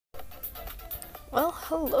Well,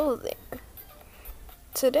 hello there.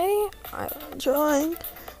 Today I'm drawing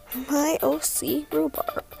my OC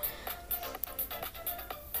Rhubarb.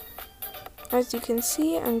 As you can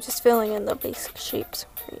see, I'm just filling in the basic shapes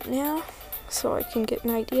right now so I can get an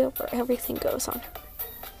idea of where everything goes on her.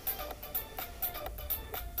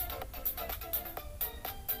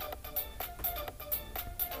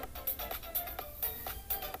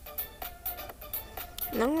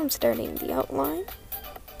 Now I'm starting the outline,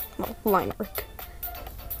 well, line work.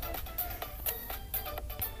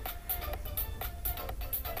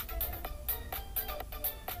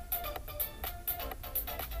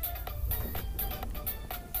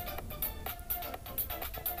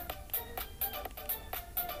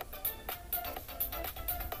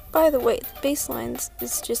 By the way, the baselines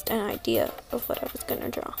is just an idea of what I was gonna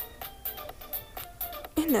draw.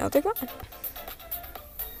 And now they're gone.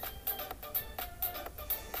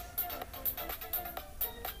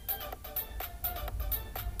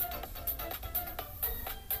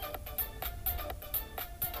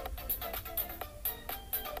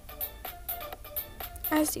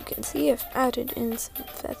 As you can see, I've added in some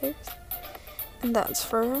feathers, and that's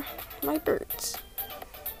for my birds.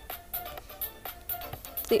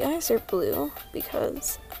 The eyes are blue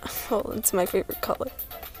because, well, it's my favorite color.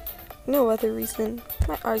 No other reason,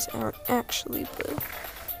 my eyes aren't actually blue.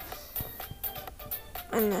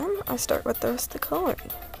 And then I start with the rest of the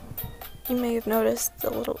coloring. You may have noticed the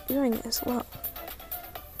little earring as well.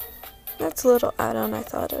 That's a little add-on I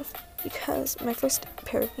thought of because my first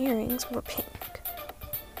pair of earrings were pink.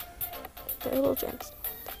 They're little gems.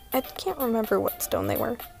 I can't remember what stone they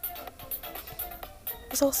were.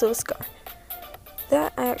 There's also a scar.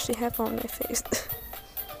 That I actually have on my face.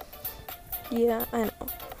 Yeah, I know.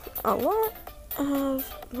 A lot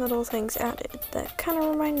of little things added that kind of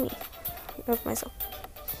remind me of myself.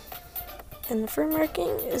 And the fur marking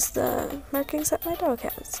is the markings that my dog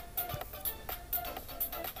has.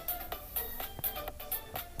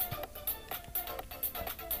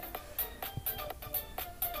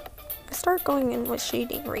 I start going in with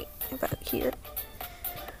shading right about here.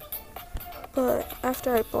 But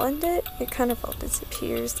after I blend it, it kind of all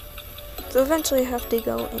disappears. So eventually I have to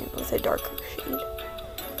go in with a darker shade.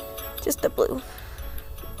 Just a blue.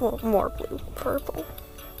 Well, more blue. Purple.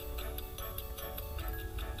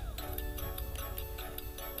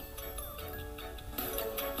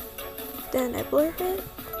 Then I blur it.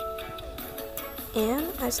 And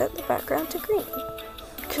I set the background to green.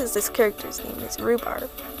 Because this character's name is Rhubarb.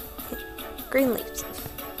 Green leaves.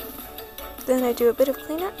 Then I do a bit of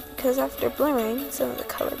cleanup because after blurring, some of the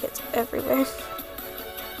color gets everywhere.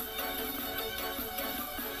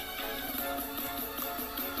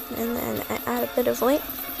 And then I add a bit of light,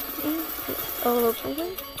 a little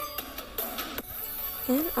blue,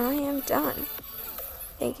 and I am done.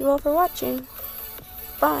 Thank you all for watching.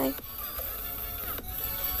 Bye.